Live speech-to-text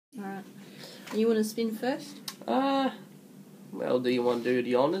Alright. You want to spin first? Well, do you want to do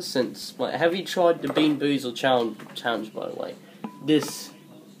the honours? Since, have you tried the Bean Boozled challenge, by the way? This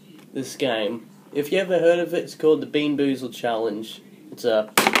game. If you ever heard of it, it's called the Bean Boozled Challenge. It's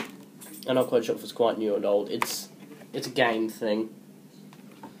I'm not quite sure if it's quite new or old. It's a game thing.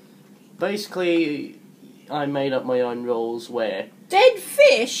 Basically, I made up my own rules where... Dead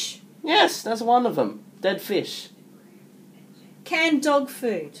fish? Yes, that's one of them. Dead fish. Canned dog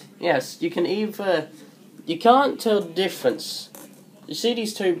food? Yes, you can either... You can't tell the difference. You see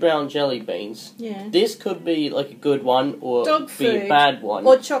these two brown jelly beans? Yeah. This could be like a good one or dog be food, a bad one.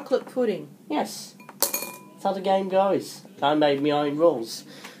 or chocolate pudding. Yes. That's how the game goes. I made my own rules.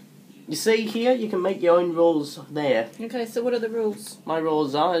 You see here, you can make your own rules there. Okay, so what are the rules? My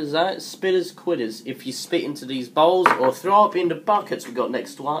rules is that spitters quitters. If you spit into these bowls or throw up in the buckets we got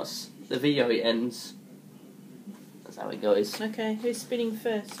next to us, the video ends. That's how it goes. Okay, who's spinning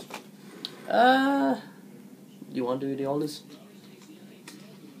first? You want to do the honours?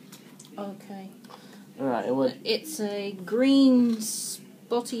 Okay. Alright, it's a green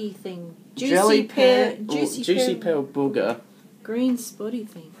spotty thing. Juicy pear booger. Green spotty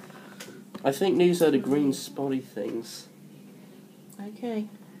thing. I think these are the green spotty things. Okay.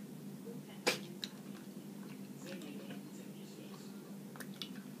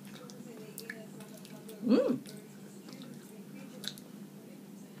 Mmm.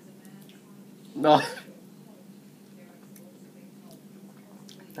 No.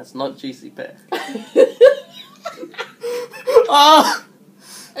 That's not juicy pear. Oh!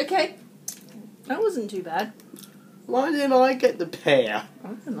 Okay. That wasn't too bad. Why didn't I get the pear? I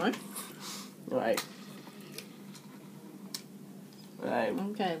don't know. Right.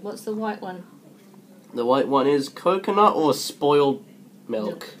 Okay, what's the white one? The white one is coconut or spoiled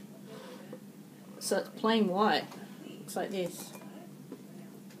milk. So it's plain white. Looks like this.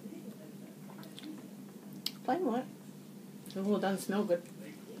 Plain white. Oh, it doesn't smell good.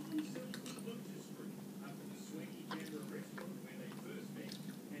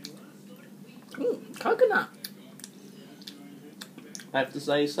 Coconut. I have to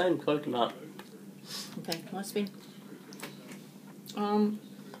say, same coconut. Okay, nice spin.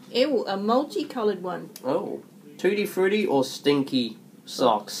 Ew, a multicoloured one. Oh. Tutti Frutti or stinky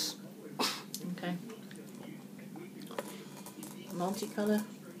socks? Okay. Multicolour.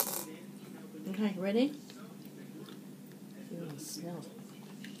 Okay, ready? Smell.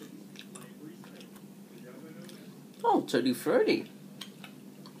 Oh, Tutti Frutti.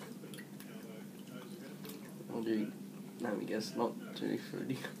 I'll do... Let me guess, not Tutti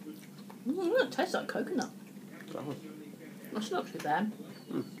Frutti. It tastes like coconut. Oh. That's not too bad.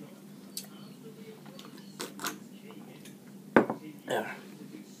 Yeah.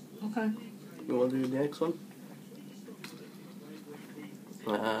 Okay. You want to do the next one?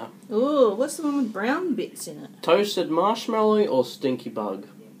 Ooh, what's the one with brown bits in it? Toasted marshmallow or stinky bug?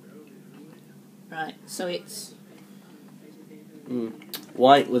 Right, so it's...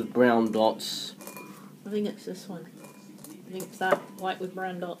 White with brown dots. I think it's this one. I think it's that, white with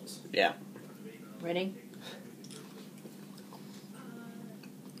brown dots. Yeah. Ready?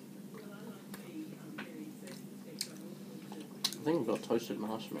 I think we've got toasted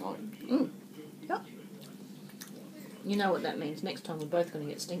marshmallow. Yep. You know what that means. Next time we're both going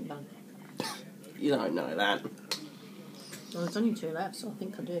to get stink bug. You don't know that. Well, there's only 2 left, so I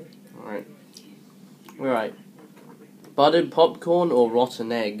think I do. Alright. Alright. Buttered popcorn or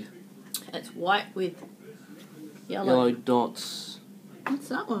rotten egg? It's white with yellow. Yellow dots. What's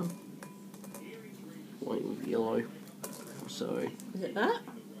that one? White with yellow. So, Is it that?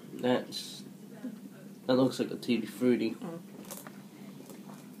 that looks like a Tutti Frutti. Oh.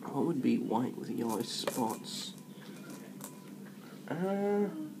 What would be white with yellow spots?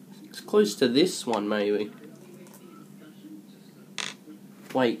 It's close to this one, maybe.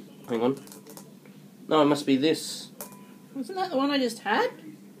 Wait, hang on. No, it must be this. Wasn't that the one I just had?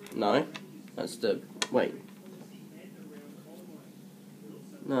 No, that's the... Wait.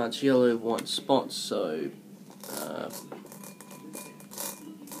 No, it's yellow with white spots, so...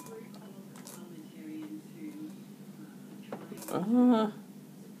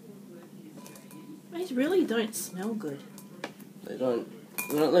 These really don't smell good. They don't...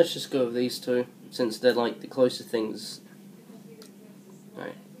 No, let's just go with these two, since they're like the closer things.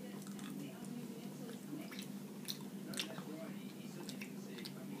 Right.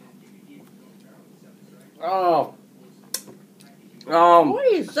 Oh! What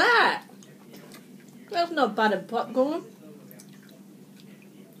is that? That's not buttered popcorn.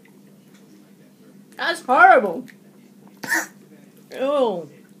 That's horrible. Ew.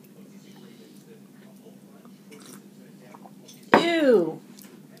 Ew.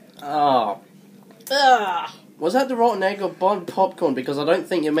 Oh. Ugh. Was that the rotten egg or bud popcorn? Because I don't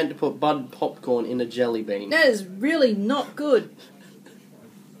think you're meant to put bud popcorn in a jelly bean. That is really not good.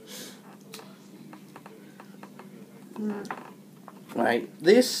 Right,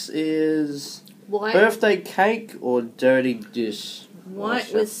 this is White, birthday cake or dirty dish?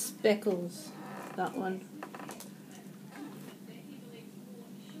 white with speckles. That one.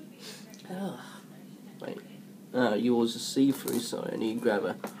 Ugh. Wait, yours is see-through, so I need to grab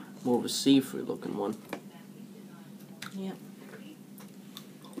a more of a see-through looking one. Yep.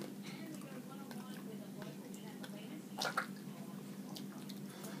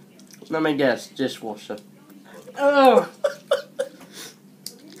 Let me guess, dishwasher. Oh.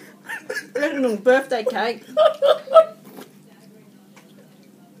 Original birthday cake.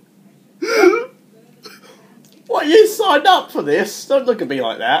 What, you signed up for this? Don't look at me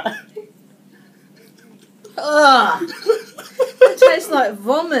like that. Ugh. It tastes like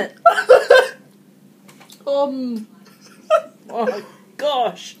vomit. Oh my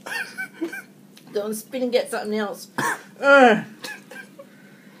gosh. Go and spin and get something else. Ugh.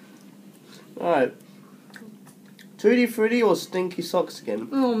 Alright. Tutti Frutti or Stinky Socks again?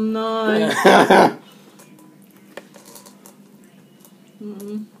 Oh no.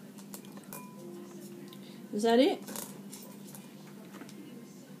 Is that it?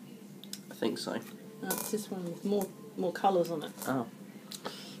 I think so. No, it's this one with more colours on it. Oh.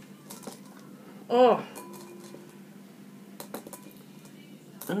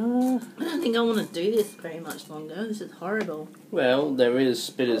 Oh. I I don't think I want to do this very much longer. This is horrible. Well, there is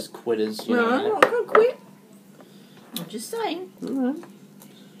spitters, quitters, you No, know. I'm not going to quit. I'm just saying. Alright.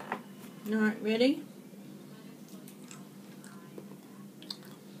 Alright, ready?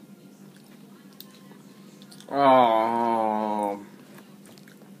 Oh.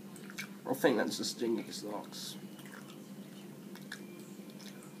 I think that's the Stinky Socks.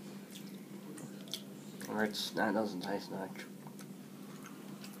 That doesn't taste much.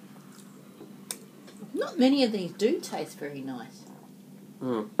 Not many of these do taste very nice.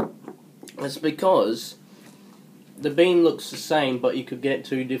 It's because the bean looks the same, but you could get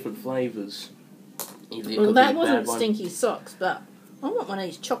two different flavours. Well, that wasn't Stinky Socks, but I want one of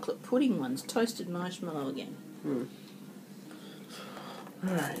these chocolate pudding ones. Toasted marshmallow again.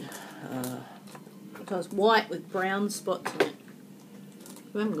 Right. Because white with brown spots in it.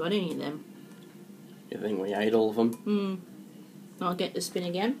 We haven't got any of them. You think we ate all of them? I'll get the spin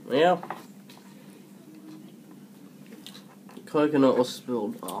again. Yeah. Coconut was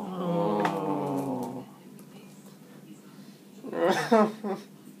spilled. Oh.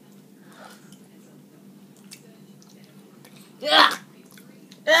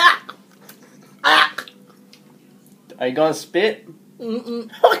 Are you gonna spit?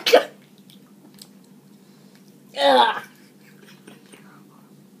 Okay.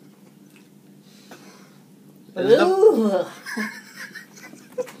 Ooh.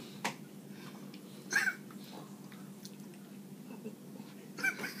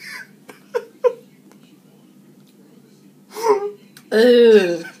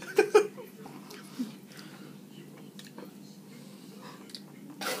 Ooh.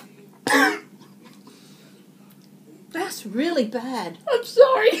 That's really bad. I'm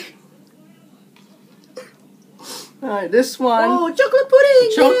sorry. Alright, this one. Oh, chocolate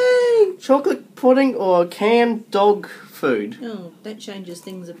pudding! Yay! Chocolate pudding or canned dog food? Oh, that changes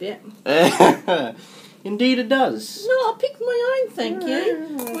things a bit. Indeed it does. No, I'll pick my own, thank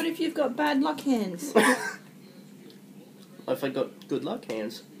you. What if you've got bad luck hands? If I got good luck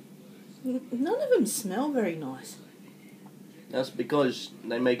hands. None of them smell very nice. That's because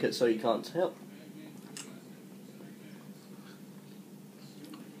they make it so you can't tell.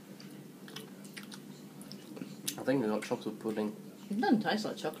 I think I got chocolate pudding. It doesn't taste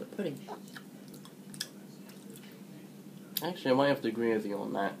like chocolate pudding. Actually, I might have to agree with you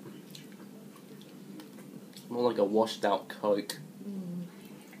on that. More like a washed out Coke.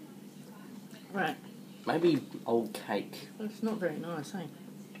 Right. Maybe old cake. That's not very nice, eh?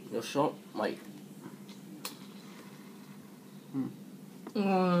 Your shot? Wait.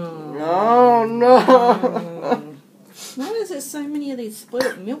 Oh no! Why is there so many of these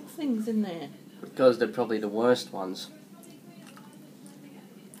spoiled milk things in there? Because they're probably the worst ones.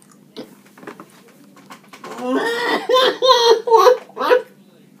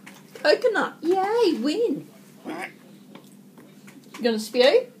 Coconut. Yay, win. You gonna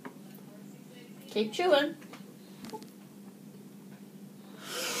spew? Keep chewing.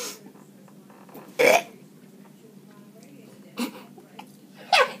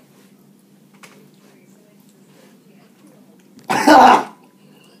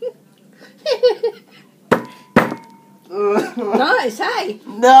 Nice, hey?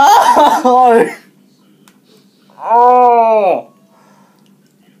 No! Oh!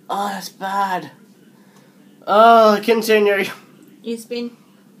 Oh, that's bad. Oh, continue. You spin.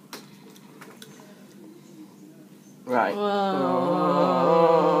 Right. Oh.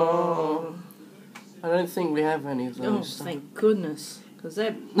 I don't think we have any of Oh, those. thank goodness. Because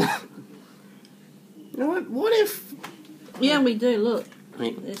they're... You know what if... Yeah, we do, look.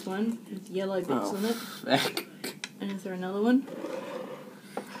 Wait. There's one with yellow bits on it. Heck. And is there another one?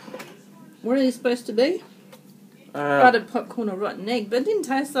 What are these supposed to be? Buttered popcorn or rotten egg, but it didn't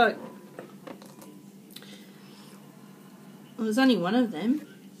taste like... Well, there's only one of them.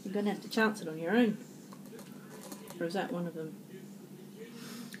 You're going to have to chance it on your own. Or is that one of them?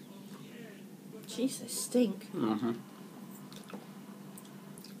 Jeez, they stink. Mm-hmm.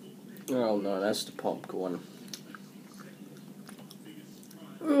 Oh no, that's the popcorn.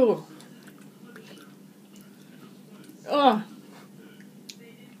 Ugh. Oh.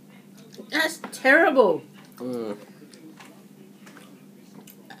 That's terrible. Mm.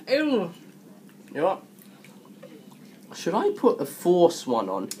 Ew. You know what? Should I put a force one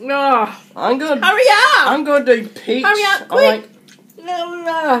on? Oh. I'm gonna... Hurry up! I'm gonna do peach. Hurry up, I like quick!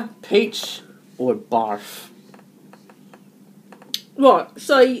 No. peach or barf. What?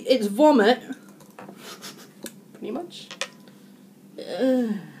 So it's vomit? Pretty much.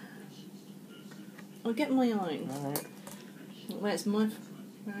 I'll get my own. Alright. Where's my...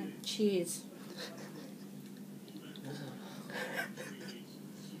 Right, cheers.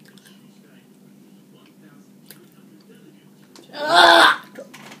 Ah!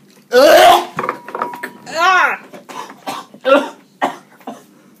 Ah! Ah!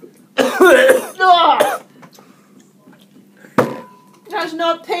 That's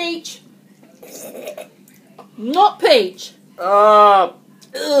not peach. Not peach. Ugh.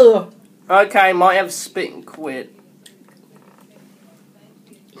 Okay, might have spit and quit.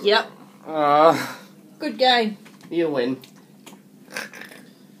 Yep. Uh, Good game. you win.